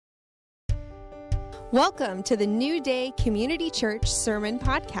Welcome to the New Day Community Church Sermon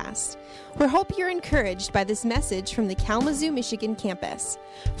Podcast. We hope you're encouraged by this message from the Kalamazoo, Michigan campus.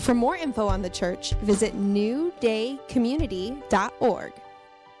 For more info on the church, visit newdaycommunity.org. Well,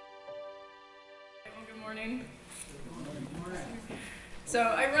 good morning. So,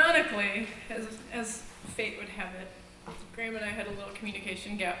 ironically, as fate would have it, Graham and I had a little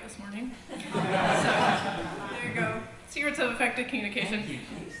communication gap this morning. So, there you go. Secrets of effective communication.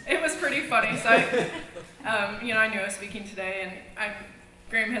 It was pretty funny. So, I knew I was speaking today, and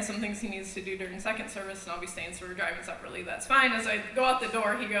Graham has some things he needs to do during second service, and I'll be staying, so we're driving separately. That's fine. As I go out the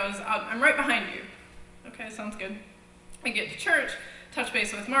door, he goes, I'm right behind you. Okay, sounds good. I get to church, touch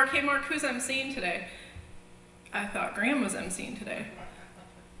base with Mark. Hey, Mark, who's emceeing today? I thought Graham was emceeing today.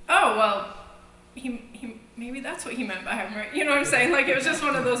 Oh, well, he maybe that's what he meant by him, right? You know what I'm saying? Like, it was just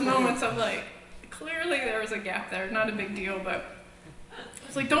one of those moments of, like, clearly there was a gap there. Not a big deal, but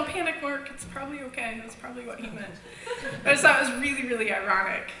it's like, don't panic, Mark. It's probably okay. That's probably what he meant. I just thought it was really, really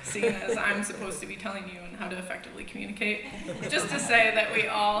ironic, seeing as I'm supposed to be telling you and how to effectively communicate. Just to say that we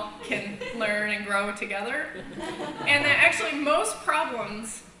all can learn and grow together. And that actually most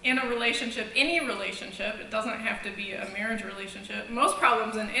problems in a relationship, any relationship, it doesn't have to be a marriage relationship, most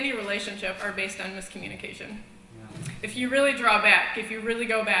problems in any relationship are based on miscommunication. If you really draw back, if you really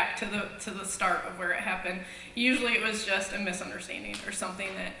go back to the start of where it happened, usually it was just a misunderstanding or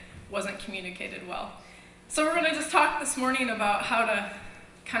something that wasn't communicated well. So we're going to just talk this morning about how to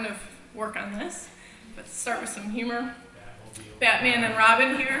kind of work on this, but start with some humor. Batman and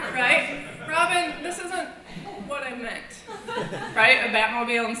Robin here, right? Robin, this isn't what I meant, right? A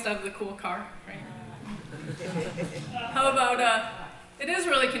Batmobile instead of the cool car, right? How about, it is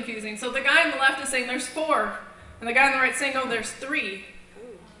really confusing. So the guy on the left is saying there's 4, and the guy on the right is saying, no, there's 3.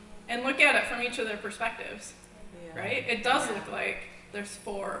 And look at it from each of their perspectives, right? It does look like there's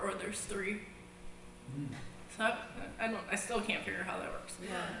 4 or there's 3. So I still can't figure how that works.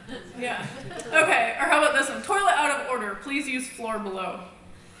 Yeah. Okay, or how about this one? Toilet out of order. Please use floor below.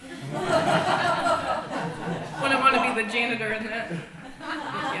 Wouldn't want to be the janitor in that.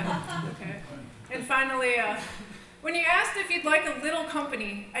 Yeah. Okay. And finally, when you asked if you'd like a little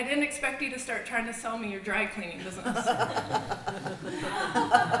company, I didn't expect you to start trying to sell me your dry cleaning business.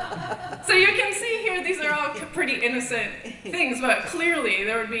 So you can see here, these are all pretty innocent things, but clearly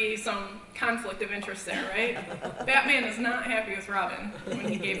there would be some conflict of interest there, right? Batman is not happy with Robin when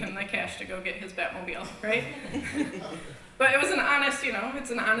he gave him the cash to go get his Batmobile, right? But it was an honest, it's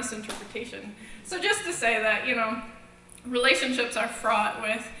an honest interpretation. So just to say that, relationships are fraught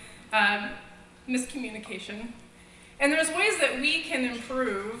with miscommunication. And there's ways that we can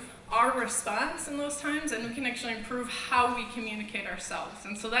improve our response in those times, and we can actually improve how we communicate ourselves.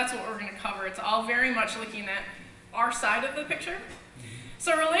 And so that's what we're going to cover. It's all very much looking at our side of the picture.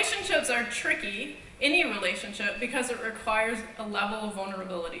 So relationships are tricky, any relationship, because it requires a level of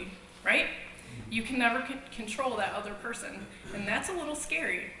vulnerability, right? You can never control that other person, and that's a little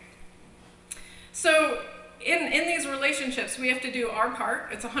scary. So in these relationships, we have to do our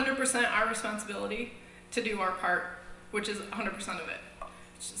part. It's 100% our responsibility to do our part, which is 100% of it. Which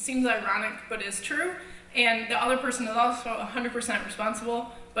seems ironic, but is true. And the other person is also 100%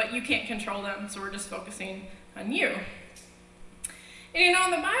 responsible, but you can't control them, so we're just focusing on you. And in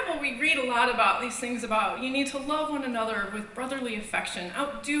the Bible, we read a lot about these things about you need to love one another with brotherly affection,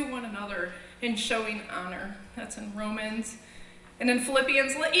 outdo one another in showing honor. That's in Romans. And in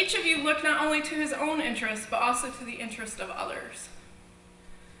Philippians, let each of you look not only to his own interest, but also to the interest of others.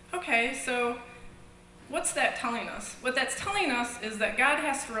 Okay, so what's that telling us? What that's telling us is that God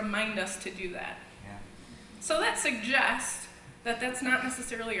has to remind us to do that. Yeah. So that suggests that that's not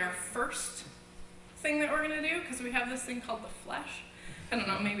necessarily our first thing that we're going to do, because we have this thing called the flesh. I don't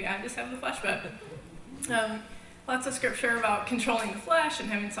know, maybe I just have the flesh, but lots of scripture about controlling the flesh and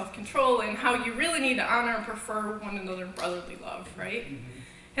having self-control and how you really need to honor and prefer one another in brotherly love, right? Mm-hmm.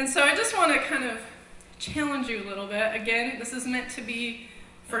 And so I just want to kind of challenge you a little bit. Again, this is meant to be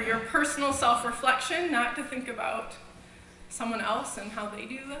for your personal self-reflection, not to think about someone else and how they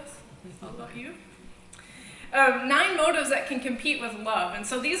do this. It's all about you. 9 motives that can compete with love. And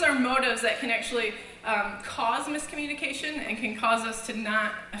so these are motives that can actually cause miscommunication and can cause us to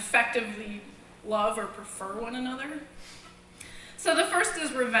not effectively love or prefer one another. So the first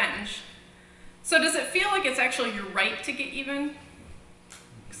is revenge. So does it feel like it's actually your right to get even?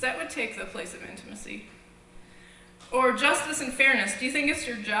 Because that would take the place of intimacy. Or justice and fairness. Do you think it's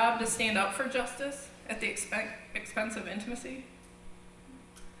your job to stand up for justice at the expense of intimacy?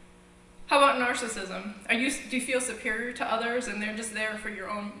 How about narcissism? Do you feel superior to others and they're just there for your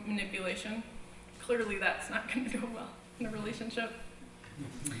own manipulation? Clearly that's not going to go well in a relationship.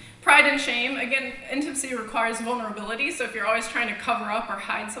 Pride Pride and shame. Again, intimacy requires vulnerability, so if you're always trying to cover up or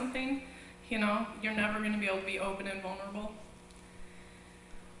hide something, you know, you're never going to be able to be open and vulnerable.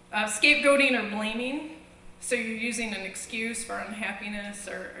 Scapegoating or blaming. So you're using an excuse for unhappiness,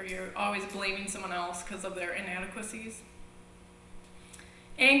 or you're always blaming someone else because of their inadequacies.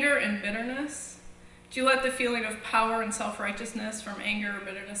 Anger and bitterness. Do you let the feeling of power and self-righteousness from anger or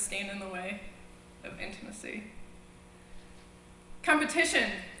bitterness stand in the way of intimacy?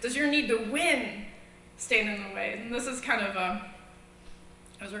 Competition. Does your need to win stand in the way? And this is kind of, I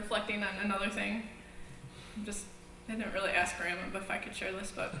was reflecting on another thing. I didn't really ask Grandma if I could share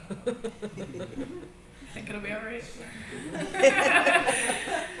this, but I think it'll be all right.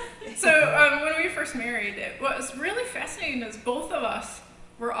 So when we were first married, what was really fascinating is both of us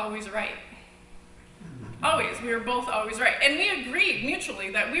were always right. Always. We were both always right. And we agreed mutually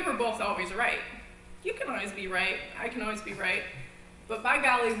that we were both always right. You can always be right. I can always be right. But by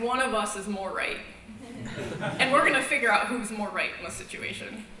golly, one of us is more right. And we're going to figure out who's more right in the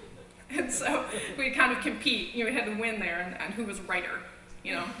situation. And so we kind of compete. You know, we had to win there and who was righter,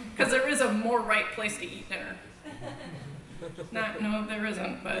 you know, because there is a more right place to eat dinner. No, there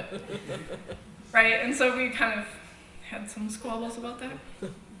isn't, but, right? And so we kind of had some squabbles about that.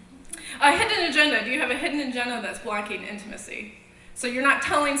 A hidden agenda. Do you have a hidden agenda that's blocking intimacy? So you're not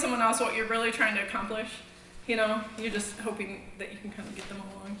telling someone else what you're really trying to accomplish. You know, you're just hoping that you can kind of get them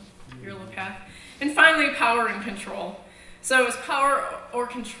along your little path. And finally, power and control. So is power or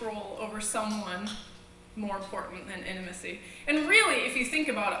control over someone more important than intimacy? And really, if you think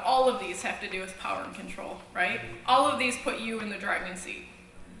about it, all of these have to do with power and control, right? All of these put you in the driving seat.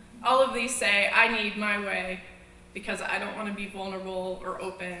 All of these say, I need my way because I don't want to be vulnerable or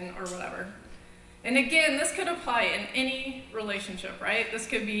open or whatever. And again, this could apply in any relationship, right? This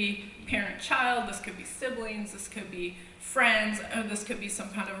could be parent-child, this could be siblings, this could be friends, or this could be some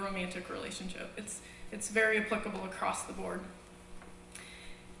kind of romantic relationship. It's very applicable across the board.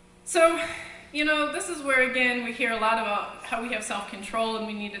 So, you know, this is where, again, we hear a lot about how we have self-control and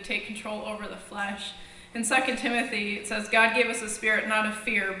we need to take control over the flesh. In 2 Timothy, it says, God gave us a spirit not of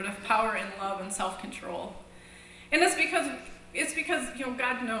fear, but of power and love and self-control. And it's because, you know,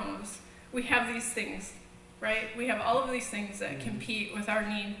 God knows we have these things, right? We have all of these things that compete with our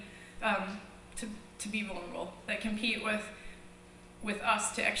need to be vulnerable, that compete with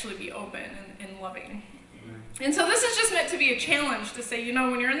us to actually be open and loving. And so this is just meant to be a challenge to say, you know,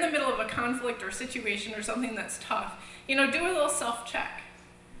 when you're in the middle of a conflict or situation or something that's tough, you know, do a little self-check.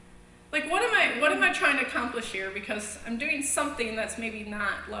 Like, what am I trying to accomplish here? Because I'm doing something that's maybe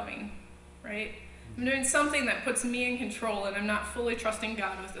not loving, right? I'm doing something that puts me in control and I'm not fully trusting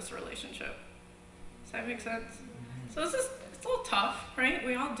God with this relationship. Does that make sense? So it's a little tough, right?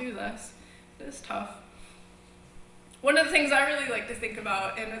 We all do this. It is tough. One of the things I really like to think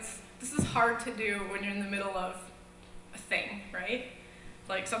about, and this is hard to do when you're in the middle of a thing, right?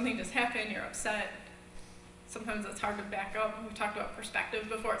 Like something just happened, you're upset. Sometimes it's hard to back up. We talked about perspective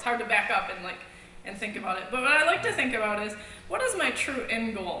before. It's hard to back up and think about it. But what I like to think about is, what is my true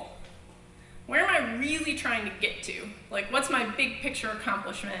end goal? Where am I really trying to get to? Like, what's my big picture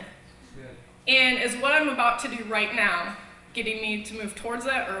accomplishment? Yeah. And is what I'm about to do right now getting me to move towards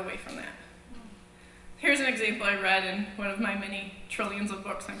that or away from that? Here's an example I read in one of my many trillions of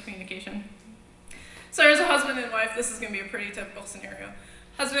books on communication. So there's a husband and wife. This is going to be a pretty typical scenario.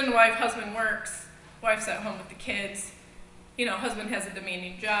 Husband and wife, husband works, wife's at home with the kids. You know, husband has a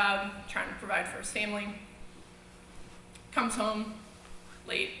demanding job, trying to provide for his family. Comes home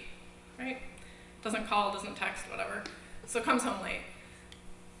late, right? Doesn't call, doesn't text, whatever. So comes home late.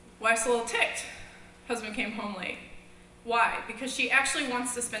 Wife's a little ticked. Husband came home late. Why? Because she actually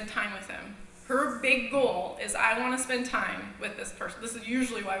wants to spend time with him. Her big goal is, I want to spend time with this person. This is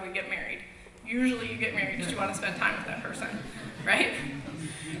usually why we get married. Usually you get married because you want to spend time with that person, right?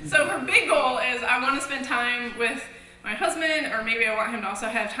 So her big goal is, I want to spend time with my husband, or maybe I want him to also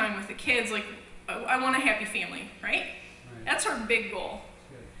have time with the kids. Like, I want a happy family, right? That's her big goal.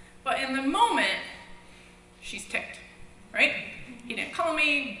 But in the moment, she's ticked, right? He didn't call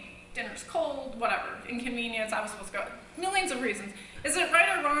me, dinner's cold, whatever, inconvenience, I was supposed to go. Millions of reasons. Is it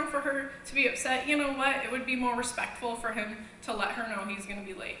right or wrong for her to be upset? You know what? It would be more respectful for him to let her know he's going to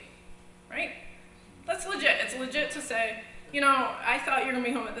be late, right? That's legit. It's legit to say, you know, I thought you were going to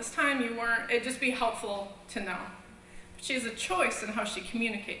be home at this time, you weren't. It'd just be helpful to know. But she has a choice in how she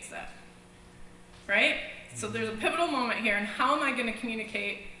communicates that, right? So there's a pivotal moment here, and how am I going to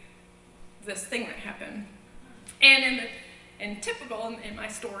communicate this thing that happened? And typical in my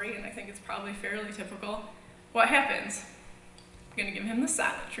story, and I think it's probably fairly typical, what happens? I'm going to give him the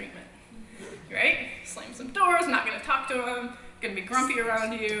silent treatment, right? Slam some doors, not going to talk to him, gonna be grumpy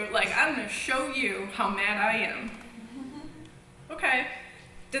around you. Like, I'm gonna show you how mad I am. Okay,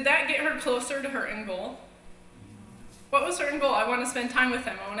 did that get her closer to her end goal? What was her end goal? I want to spend time with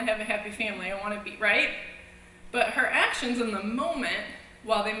him. I want to have a happy family. I want to be, right? But her actions in the moment,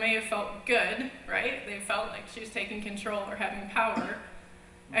 while they may have felt good, right? They felt like she was taking control or having power,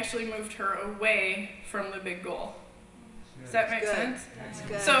 actually moved her away from the big goal. Does that make sense? That's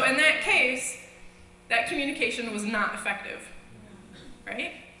good. So in that case, that communication was not effective,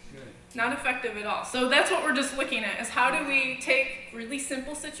 right? Not effective at all. So that's what we're just looking at, is how do we take really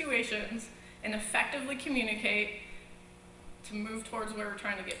simple situations and effectively communicate to move towards where we're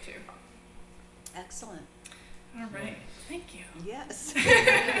trying to get to. Excellent. All right, thank you. Yes.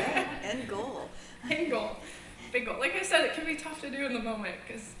 Yeah. End goal. End goal, big goal. Like I said, it can be tough to do in the moment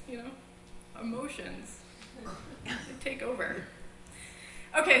because, emotions, they take over.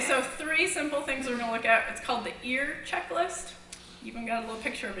 Okay, so 3 simple things we're gonna look at. It's called the ear checklist. Even got a little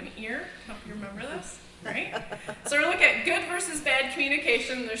picture of an ear to help you remember this, right? So we're looking at good versus bad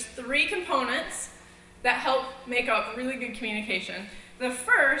communication. There's 3 components that help make up really good communication. The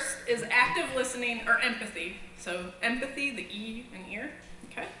first is active listening or empathy. So empathy, the E in ear,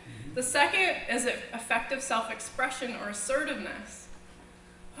 okay? The second is effective self-expression or assertiveness.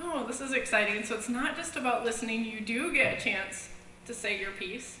 Oh, this is exciting. So it's not just about listening. You do get a chance to say your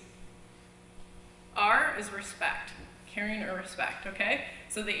piece. R is respect. Caring or respect, okay?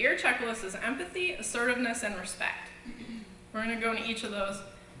 So the ear checklist is empathy, assertiveness, and respect. We're going to go into each of those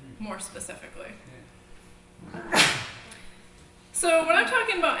more specifically. So when I'm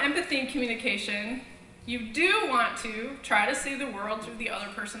talking about empathy and communication, you do want to try to see the world through the other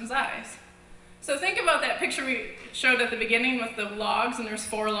person's eyes. So think about that picture we showed at the beginning with the logs, and there's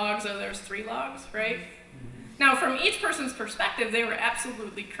 4 logs or there's 3 logs, right? Now from each person's perspective, they were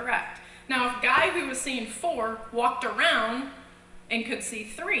absolutely correct. Now, if a guy who was seeing 4 walked around and could see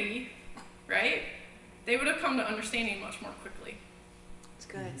 3, right, they would have come to understanding much more quickly. That's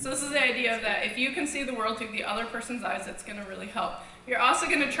good. So this is the idea of that if you can see the world through the other person's eyes, it's going to really help. You're also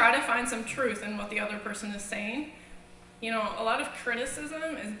going to try to find some truth in what the other person is saying. A lot of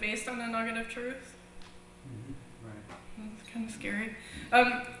criticism is based on a nugget of truth. Right. It's kind of scary.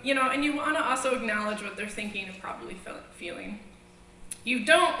 And you want to also acknowledge what they're thinking and probably feeling. You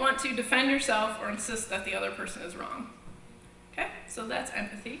don't want to defend yourself or insist that the other person is wrong. Okay, so that's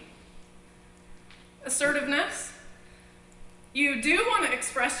empathy. Assertiveness. You do want to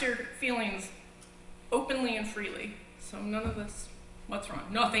express your feelings openly and freely. So none of this, what's wrong?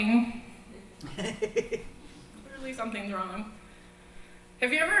 Nothing. Clearly something's wrong.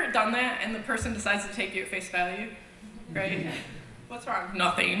 Have you ever done that and the person decides to take you at face value? Right? What's wrong?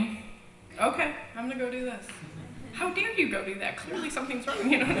 Nothing. Okay, I'm going to go do this. How dare you go do that? Clearly something's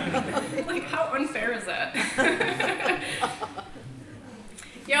wrong, Like, how unfair is that?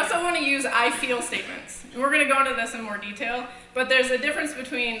 You also want to use I feel statements. And we're going to go into this in more detail, but there's a difference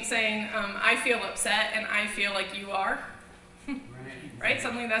between saying I feel upset and I feel like you are. Right?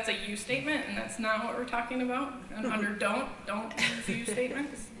 Suddenly that's a you statement, and that's not what we're talking about. And under don't use you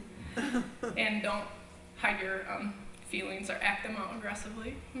statements. And don't hide your feelings or act them out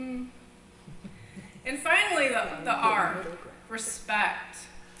aggressively. And finally, the R, respect.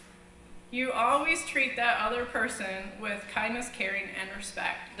 You always treat that other person with kindness, caring, and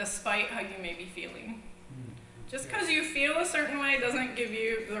respect, despite how you may be feeling. Just because you feel a certain way doesn't give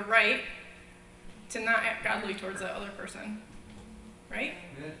you the right to not act godly towards that other person, right?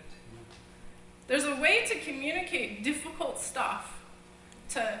 There's a way to communicate difficult stuff,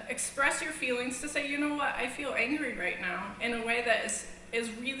 to express your feelings, to say, you know what, I feel angry right now, in a way that is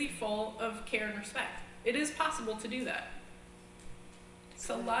really full of care and respect. It is possible to do that. It's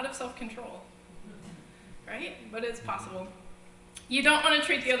a lot of self-control, right? But it's possible. You don't want to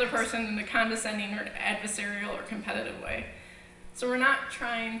treat the other person in a condescending or adversarial or competitive way. So we're not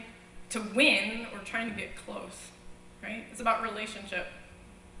trying to win, we're trying to get close, right? It's about relationship.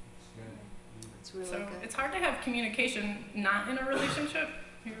 It's really So good. it's hard to have communication not in a relationship.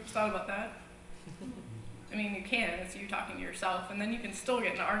 You ever thought about that? I mean, you can, it's you talking to yourself, and then you can still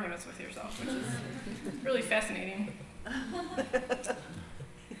get into arguments with yourself, which is really fascinating.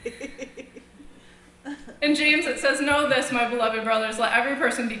 In James it says, know this, my beloved brothers, let every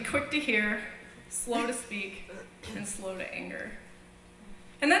person be quick to hear, slow to speak, and slow to anger.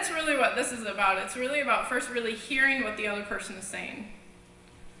 And that's really what this is about. It's really about first really hearing what the other person is saying.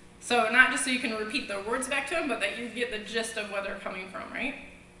 So not just so you can repeat the words back to them, but that you get the gist of where they're coming from, right?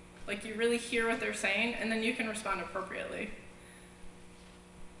 Like you really hear what they're saying, and then you can respond appropriately.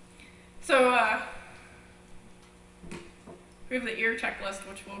 So we have the ear checklist,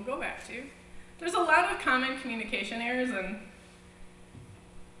 which we'll go back to. There's a lot of common communication errors, and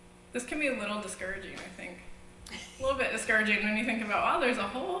This can be a little discouraging, I think. A little bit discouraging when you think about, wow, there's a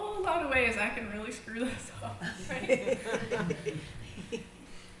whole lot of ways I can really screw this up, right?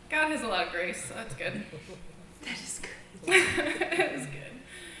 God has a lot of grace, so that's good. That is good. It is good.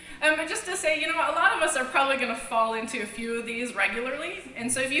 But just to say, a lot of us are probably going to fall into a few of these regularly.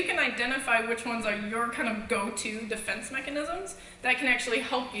 And so if you can identify which ones are your kind of go-to defense mechanisms, that can actually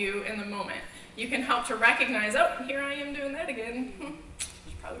help you in the moment. You can help to recognize, oh, here I am doing that again.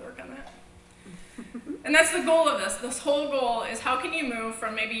 Should probably work on that. And that's the goal of this. This whole goal is how can you move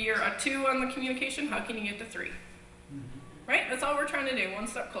from maybe you're a 2 on the communication, how can you get to 3? Right? That's all we're trying to do, one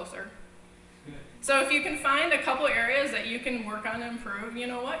step closer. So if you can find a couple areas that you can work on and improve, you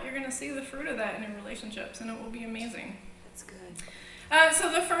know what? You're going to see the fruit of that in your relationships, and it will be amazing. That's good.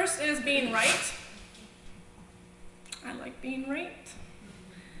 So the first is being right. I like being right.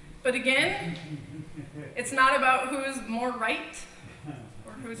 But again, it's not about who's more right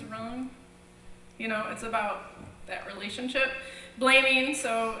or who's wrong. It's about that relationship. Blaming,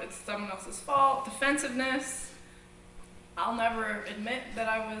 so it's someone else's fault. Defensiveness. I'll never admit that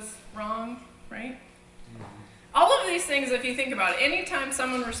I was wrong. Right? All of these things, if you think about it, anytime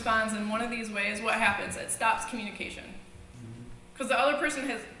someone responds in one of these ways, what happens? It stops communication. Because the other person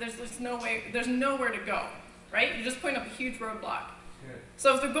there's nowhere to go, right? You're just putting up a huge roadblock.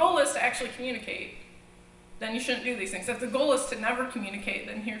 So if the goal is to actually communicate, then you shouldn't do these things. If the goal is to never communicate,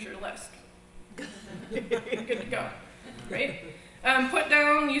 then here's your list. Good to go, right? Put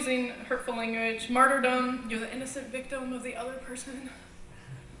down using hurtful language, martyrdom, you're the innocent victim of the other person.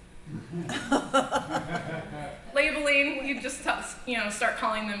 Labeling, you just start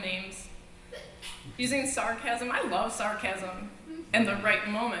calling them names. Using sarcasm, I love sarcasm in the right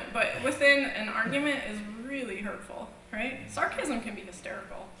moment, but within an argument is really hurtful, right? Sarcasm can be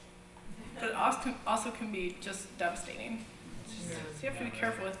hysterical, but it also can be just devastating. So you have to be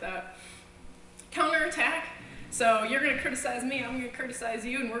careful with that. Counterattack. So you're going to criticize me, I'm going to criticize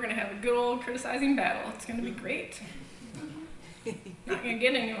you, and we're going to have a good old criticizing battle. It's going to be great. Not going to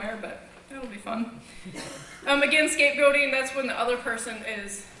get anywhere, but that'll be fun. Again, scapegoating, that's when the other person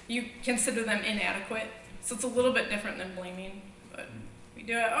you consider them inadequate. So it's a little bit different than blaming, but we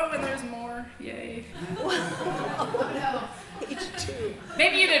do it. Oh, and there's more. Yay.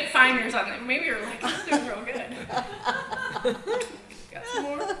 Maybe you didn't find yours on there. Maybe you're like, I'm doing real good. Got some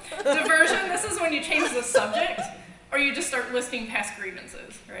more. Diversion, this is when you change the subject, or you just start listing past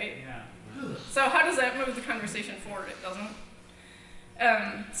grievances, right? Yeah. So how does that move the conversation forward? It doesn't.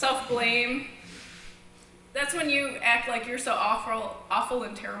 Self-blame. That's when you act like you're so awful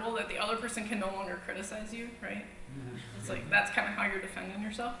and terrible that the other person can no longer criticize you, right? It's like that's kind of how you're defending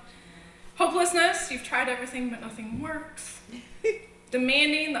yourself. Hopelessness. You've tried everything, but nothing works.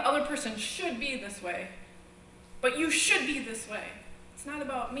 Demanding. The other person should be this way, but you should be this way. It's not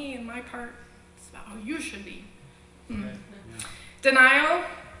about me and my part. It's about how you should be. Denial.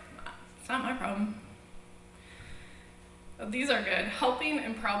 It's not my problem. These are good. Helping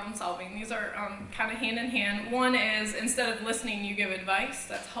and problem solving. These are kind of hand in hand. One is instead of listening, you give advice.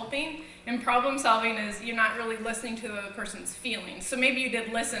 That's helping. And problem solving is you're not really listening to the other person's feelings. So maybe you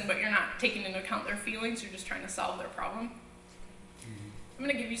did listen, but you're not taking into account their feelings. You're just trying to solve their problem. I'm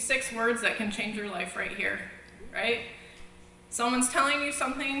going to give you 6 words that can change your life right here. Right? Someone's telling you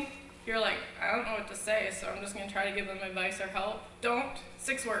something. You're like, I don't know what to say, so I'm just going to try to give them advice or help. Don't.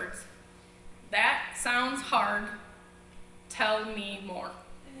 6 words. That sounds hard. Tell me more.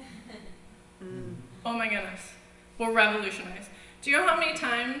 Oh my goodness. We'll revolutionize. Do you know how many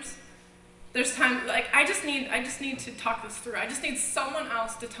times there's time like I just need to talk this through. I just need someone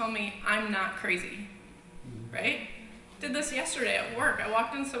else to tell me I'm not crazy. Right? Did this yesterday at work. I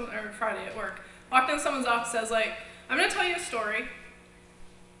walked in Friday at work. Walked in someone's office, says like, I'm gonna tell you a story.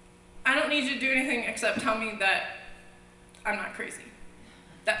 I don't need you to do anything except tell me that I'm not crazy.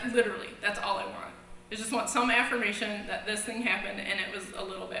 That literally, that's all I want. I just want some affirmation that this thing happened and it was a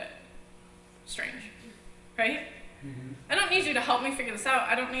little bit strange, right? I don't need you to help me figure this out.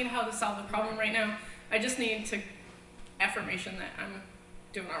 I don't need how to solve the problem right now. I just need affirmation that I'm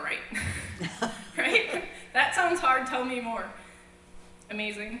doing all right, right? That sounds hard, tell me more.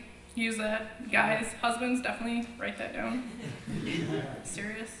 Amazing, use that. Guys, husbands, definitely write that down.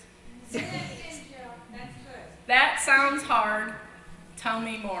 Serious? That sounds hard, tell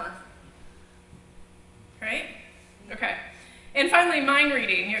me more. Right? Okay. And finally, mind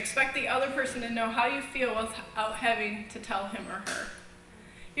reading. You expect the other person to know how you feel without having to tell him or her.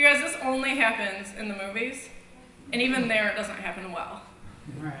 You guys, this only happens in the movies, and even there it doesn't happen well.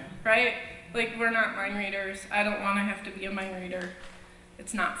 Right? Like, we're not mind readers. I don't want to have to be a mind reader.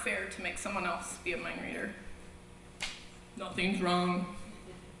 It's not fair to make someone else be a mind reader. Nothing's wrong.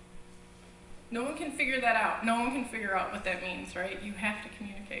 No one can figure that out. No one can figure out what that means, right? You have to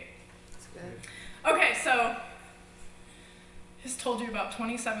communicate. That's good. Okay, so just told you about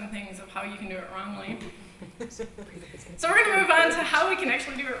 27 things of how you can do it wrongly. So we're going to move on to how we can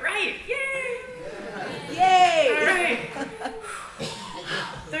actually do it right. Yay! Yay! All right.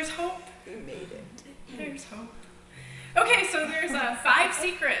 There's hope. We made it. There's hope. Okay, so there's 5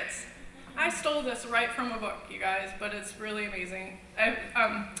 secrets. I stole this right from a book, you guys, but it's really amazing.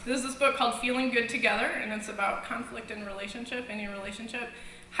 There's this book called Feeling Good Together, and it's about conflict in relationship, any relationship.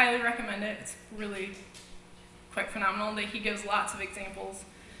 Highly recommend it. It's really quite phenomenal. He gives lots of examples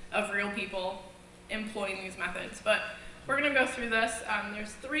of real people employing these methods. But we're going to go through this.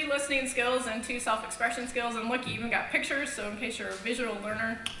 There's 3 listening skills and 2 self-expression skills. And look, you even got pictures, so in case you're a visual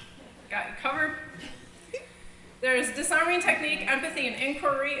learner, got you covered. There's disarming technique, empathy, and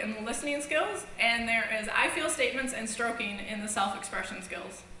inquiry in the listening skills. And there is I feel statements and stroking in the self-expression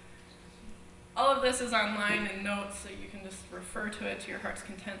skills. All of this is online in notes, so you can just refer to it to your heart's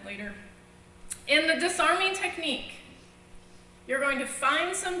content later. In the disarming technique, you're going to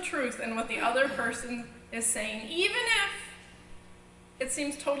find some truth in what the other person is saying, even if it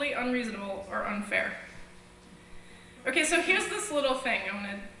seems totally unreasonable or unfair. Okay, so here's this little thing I want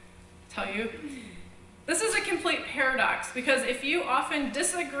to tell you. This is a complete paradox, because if you often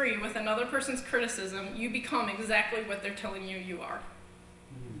disagree with another person's criticism, you become exactly what they're telling you you are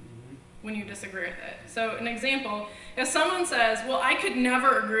when you disagree with it. So an example, if someone says, well, I could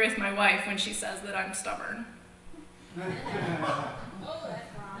never agree with my wife when she says that I'm stubborn.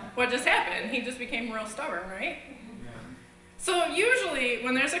 What just happened? He just became real stubborn, right? So usually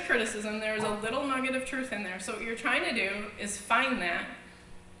when there's a criticism, there's a little nugget of truth in there. So what you're trying to do is find that.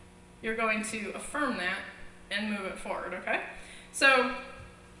 You're going to affirm that and move it forward, okay? So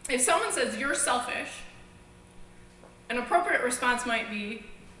if someone says you're selfish, an appropriate response might be,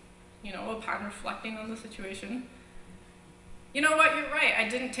 upon reflecting on the situation, you know what, you're right, I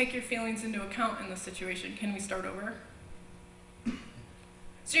didn't take your feelings into account in this situation. Can we start over?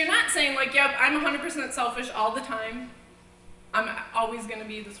 So you're not saying like, yep, I'm 100% selfish all the time. I'm always going to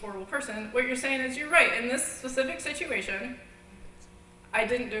be this horrible person. What you're saying is, you're right, in this specific situation, I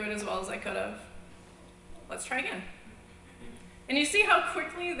didn't do it as well as I could have. Let's try again. And you see how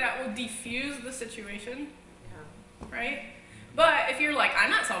quickly that will defuse the situation, right? But if you're like, I'm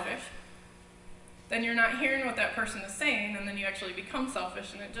not selfish, then you're not hearing what that person is saying, and then you actually become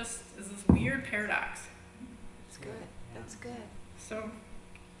selfish, and it just is this weird paradox. That's good. That's good. So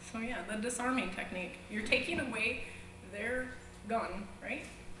yeah, the disarming technique. You're taking away their gun, right?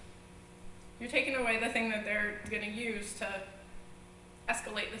 You're taking away the thing that they're going to use to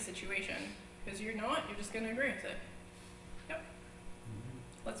escalate the situation, because you know what, you're just going to agree with it. Yep.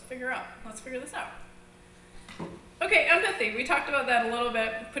 Let's figure this out. Okay, empathy. We talked about that a little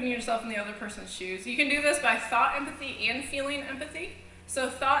bit, putting yourself in the other person's shoes. You can do this by thought empathy and feeling empathy. So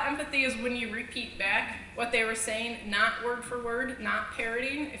thought empathy is when you repeat back what they were saying, not word for word, not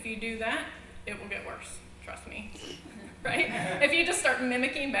parroting. If you do that, it will get worse. Trust me. Right? If you just start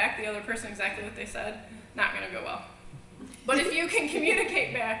mimicking back the other person exactly what they said, not going to go well. But if you can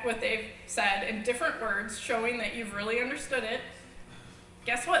communicate back what they've said in different words, showing that you've really understood it,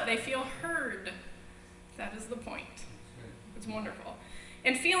 guess what? They feel heard. That is the point. It's wonderful.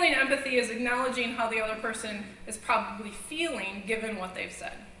 And feeling empathy is acknowledging how the other person is probably feeling given what they've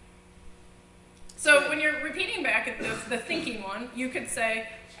said. So when you're repeating back the thinking one, you could say,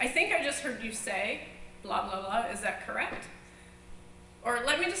 I think I just heard you say, blah, blah, blah, is that correct? Or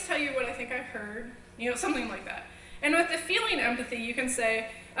let me just tell you what I think I heard, something like that. And with the feeling empathy, you can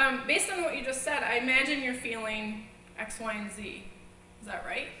say, based on what you just said, I imagine you're feeling X, Y, and Z. Is that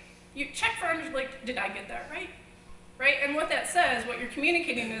right? You check for, like, did I get that right? Right? And what that says, what you're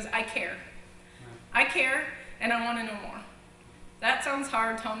communicating is, I care. I care, and I want to know more. That sounds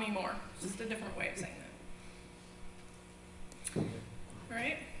hard, tell me more. It's just a different way of saying that.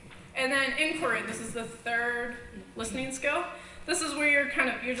 Right? And then inquiry, this is the 3rd listening skill. This is where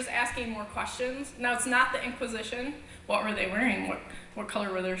you're just asking more questions. Now, it's not the Inquisition. What were they wearing? What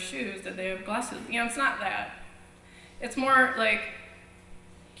color were their shoes? Did they have glasses? It's not that. It's more like,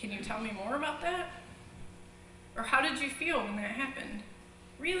 can you tell me more about that? Or how did you feel when that happened?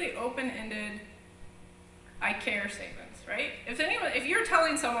 Really open-ended, I care statements, right? If you're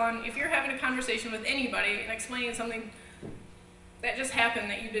telling someone, if you're having a conversation with anybody and explaining something that just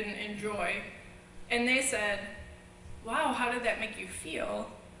happened that you didn't enjoy, and they said, wow, how did that make you feel?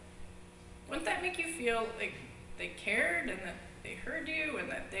 Wouldn't that make you feel like they cared and that they heard you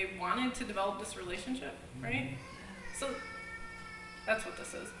and that they wanted to develop this relationship, right? So that's what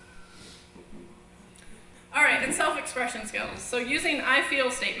this is. All right, and self-expression skills. So using I feel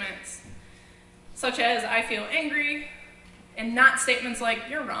statements. such as I feel angry, and not statements like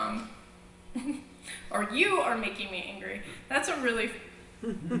you're wrong or you are making me angry. That's a really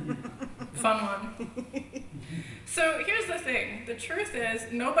fun one. So here's the thing. The truth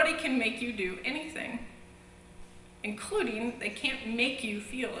is nobody can make you do anything, including they can't make you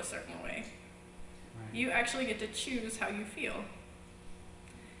feel a certain way. Right. You actually get to choose how you feel.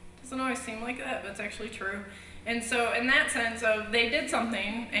 Doesn't always seem like that, but it's actually true. And so in that sense of they did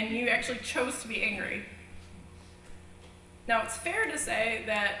something and you actually chose to be angry. Now it's fair to say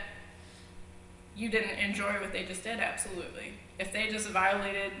that you didn't enjoy what they just did, absolutely. If they just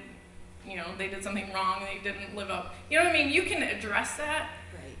violated, they did something wrong, they didn't live up. You know what I mean? You can address that,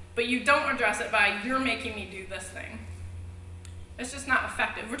 Right. but you don't address it by, you're making me do this thing. It's just not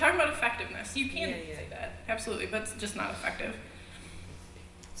effective. We're talking about effectiveness. You can Yeah. say that, absolutely, but it's just not effective.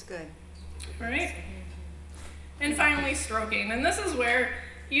 It's good. Right? And finally, stroking. And this is where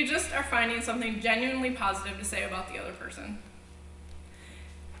you just are finding something genuinely positive to say about the other person.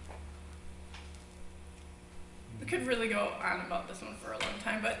 We could really go on about this one for a long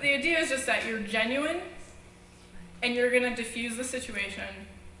time, but the idea is just that you're genuine and you're going to diffuse the situation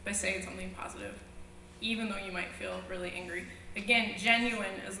by saying something positive, even though you might feel really angry. Again,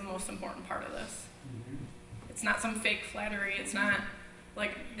 genuine is the most important part of this. It's not some fake flattery. It's not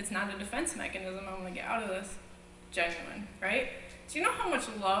a defense mechanism. I'm going to get out of this. Genuine, right? Do you know how much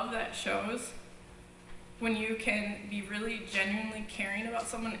love that shows when you can be really genuinely caring about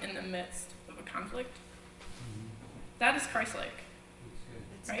someone in the midst of a conflict? That is Christ-like,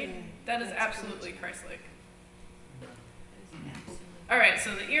 That's right? good. That is That's absolutely good. Christ-like. That is absolutely. All right,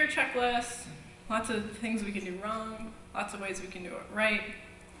 so the ear checklist, lots of things we can do wrong, lots of ways we can do it right.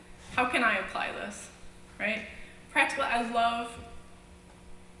 How can I apply this, right? Practical, I love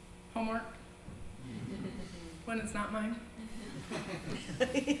homework when it's not mine.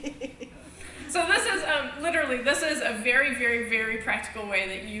 So this is this is a very, very, very practical way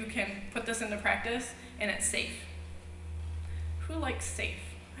that you can put this into practice, and it's safe. Who likes safe?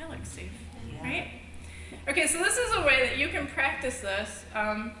 I like safe, Yeah. right? Okay, so this is a way that you can practice this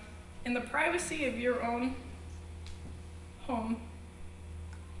in the privacy of your own home.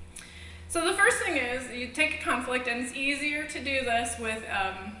 So the first thing is you take a conflict, and it's easier to do this with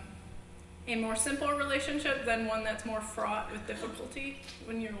a more simple relationship than one that's more fraught with difficulty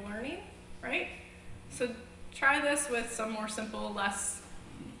when you're learning, right? So try this with some more simple, less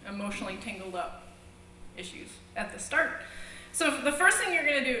emotionally tangled up issues at the start. So the first thing you're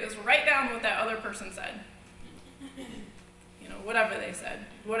going to do is write down what that other person said. Whatever they said.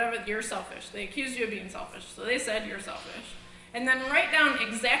 Whatever, you're selfish. They accused you of being selfish. So they said you're selfish. And then write down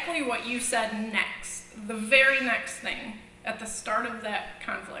exactly what you said next, the very next thing at the start of that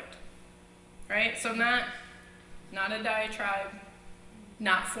conflict. Right? So not a diatribe,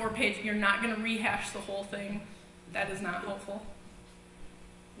 not 4-page, you're not going to rehash the whole thing. That is not helpful.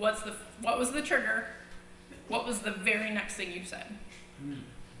 What was the trigger? What was the very next thing you said?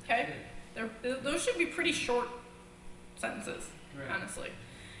 Okay? Those should be pretty short sentences, Right. honestly.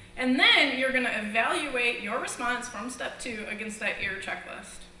 And then you're going to evaluate your response from step 2 against that ear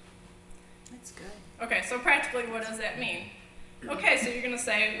checklist. That's good. Okay, so practically what does that mean? Okay, so you're going to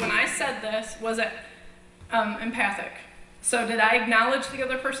say, when I said this, was it empathic? So did I acknowledge the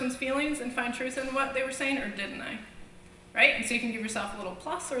other person's feelings and find truth in what they were saying, or didn't I? Right? And so you can give yourself a little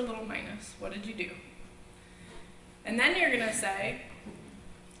plus or a little minus. What did you do? And then you're going to say,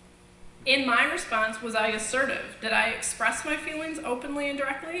 in my response, was I assertive? Did I express my feelings openly and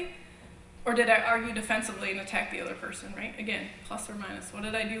directly? Or did I argue defensively and attack the other person, right? Again, plus or minus. What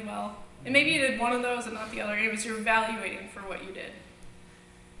did I do well? And maybe you did one of those and not the other. Anyways, you're evaluating for what you did.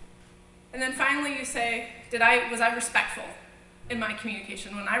 And then finally you say, was I respectful in my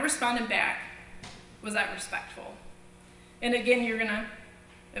communication? When I responded back, was I respectful? And again, you're going to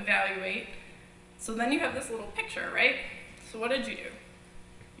evaluate. So then you have this little picture, right? So what did you do?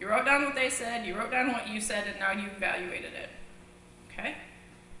 You wrote down what they said, you wrote down what you said, and now you evaluated it. Okay?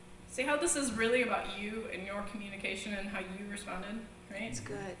 See how this is really about you and your communication and how you responded, right? That's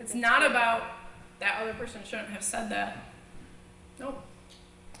good. It's That's not good. about that other person shouldn't have said that. Nope.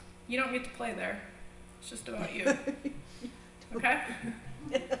 You don't get to play there. It's just about you. Okay?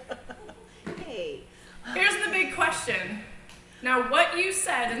 Hey. Here's the big question. Now, what you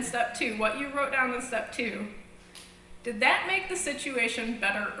said in step 2, what you wrote down in step 2, did that make the situation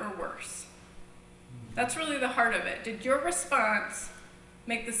better or worse? That's really the heart of it. Did your response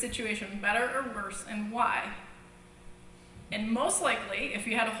make the situation better or worse, and why? And most likely, if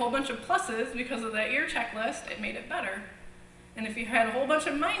you had a whole bunch of pluses because of that ear checklist, it made it better. And if you had a whole bunch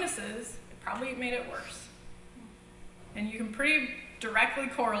of minuses, it probably made it worse. And you can pretty directly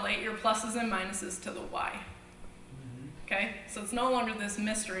correlate your pluses and minuses to the why. Okay? So it's no longer this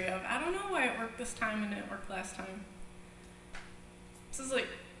mystery of, I don't know why it worked this time and it worked last time. This is like,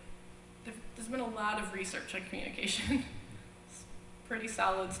 there's been a lot of research on communication. It's pretty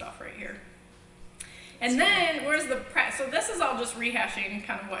solid stuff right here. And then, where's the so this is all just rehashing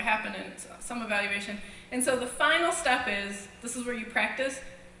kind of what happened in some evaluation. And so the final step is, this is where you practice,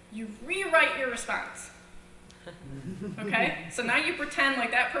 you rewrite your response. Okay? So now you pretend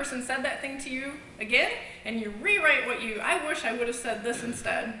like that person said that thing to you again, and you rewrite what I wish I would have said this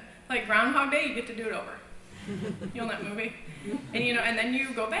instead. Like Groundhog Day, you get to do it over. You know that movie? And and then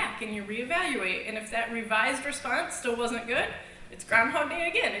you go back and you reevaluate, and if that revised response still wasn't good, it's Groundhog Day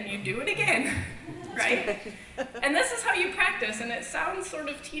again, and you do it again, right? And this is how you practice, and it sounds sort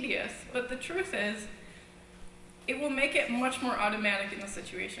of tedious, but the truth is, it will make it much more automatic in the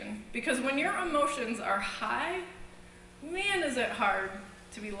situation. Because when your emotions are high, man, is it hard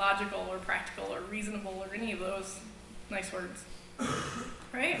to be logical or practical or reasonable or any of those nice words,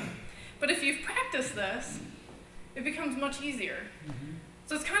 right? But if you've practiced this, it becomes much easier.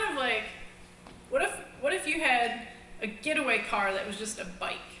 So it's kind of like, what if you had a getaway car that was just a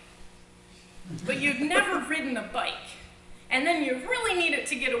bike, but you've never ridden a bike, and then you really need it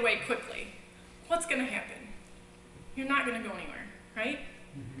to get away quickly? What's going to happen? You're not going to go anywhere, right?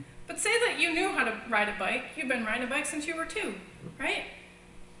 But say that you knew how to ride a bike. You've been riding a bike since you were 2, right?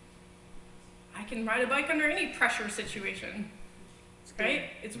 I can ride a bike under any pressure situation, right?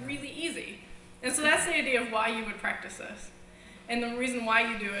 It's really easy. And so that's the idea of why you would practice this. And the reason why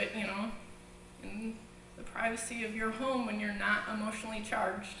you do it, in the privacy of your home when you're not emotionally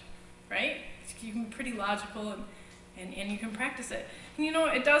charged, right? You can be pretty logical and you can practice it. And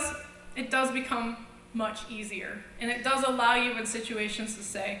it does become much easier. And it does allow you in situations to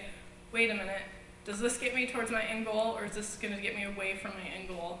say, wait a minute, does this get me towards my end goal, or is this going to get me away from my end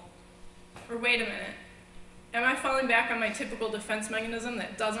goal? Or wait a minute, am I falling back on my typical defense mechanism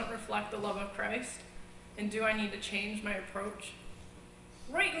that doesn't reflect the love of Christ? And do I need to change my approach?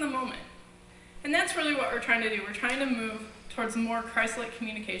 Right in the moment. And that's really what we're trying to do. We're trying to move towards more Christ-like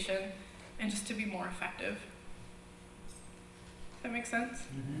communication and just to be more effective. Does that make sense?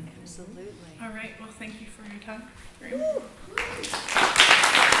 Absolutely. All right, well, thank you for your time. Very much.